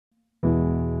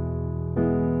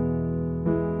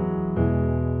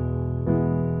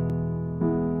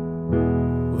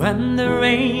when the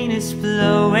rain is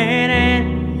blowing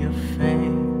in your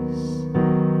face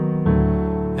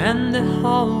and the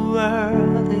whole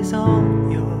world is on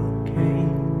your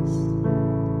case.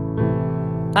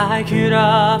 I could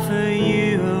offer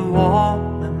you a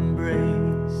warm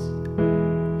embrace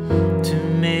to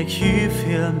make you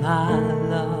feel my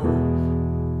love.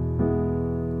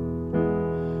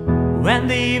 When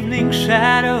the evening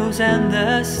shadows and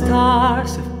the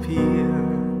stars appear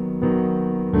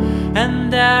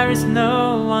and there is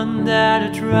no one there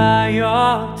to dry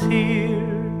your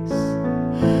tears,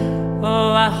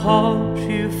 oh, I hold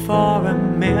you for a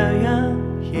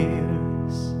million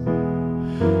years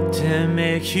to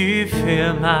make you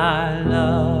feel my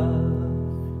love.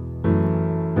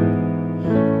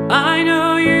 I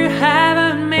know you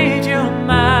haven't made your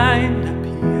mind up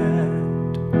yet,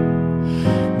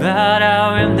 but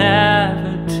I will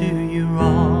never do you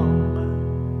wrong.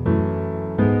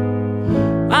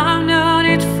 I've known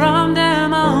it from the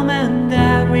moment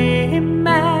that we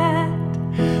met,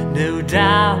 no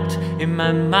doubt in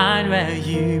my mind where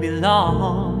you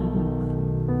belong.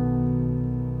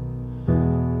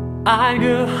 I'd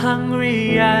go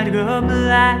hungry, I'd go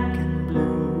black and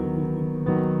blue,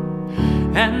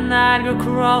 and I'd go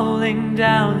crawling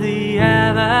down the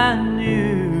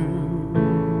avenue.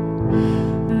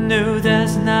 No,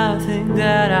 there's nothing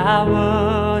that I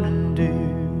wouldn't do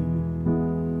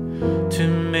to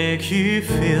make you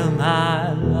feel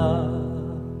my love.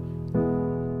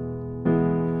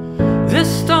 The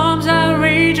storms are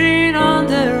raging on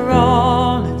the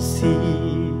rolling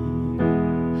sea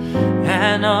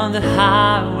and on the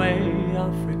highway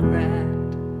of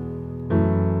regret.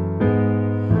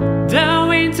 The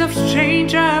winds of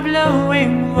change are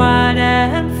blowing wide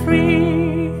and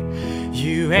free.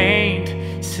 You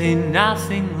ain't seen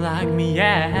nothing like me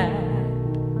yet.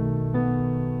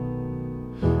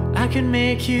 I can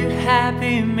make you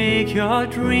happy, make your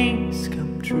dreams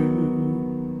come true.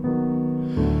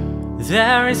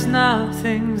 There is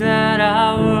nothing that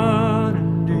I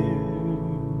wouldn't do.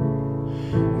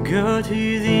 Go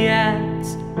to the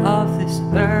ends of this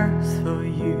earth for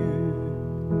you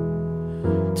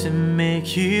to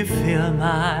make you feel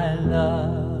my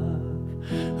love.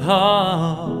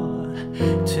 Oh,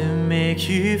 to make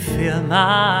you feel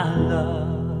my love.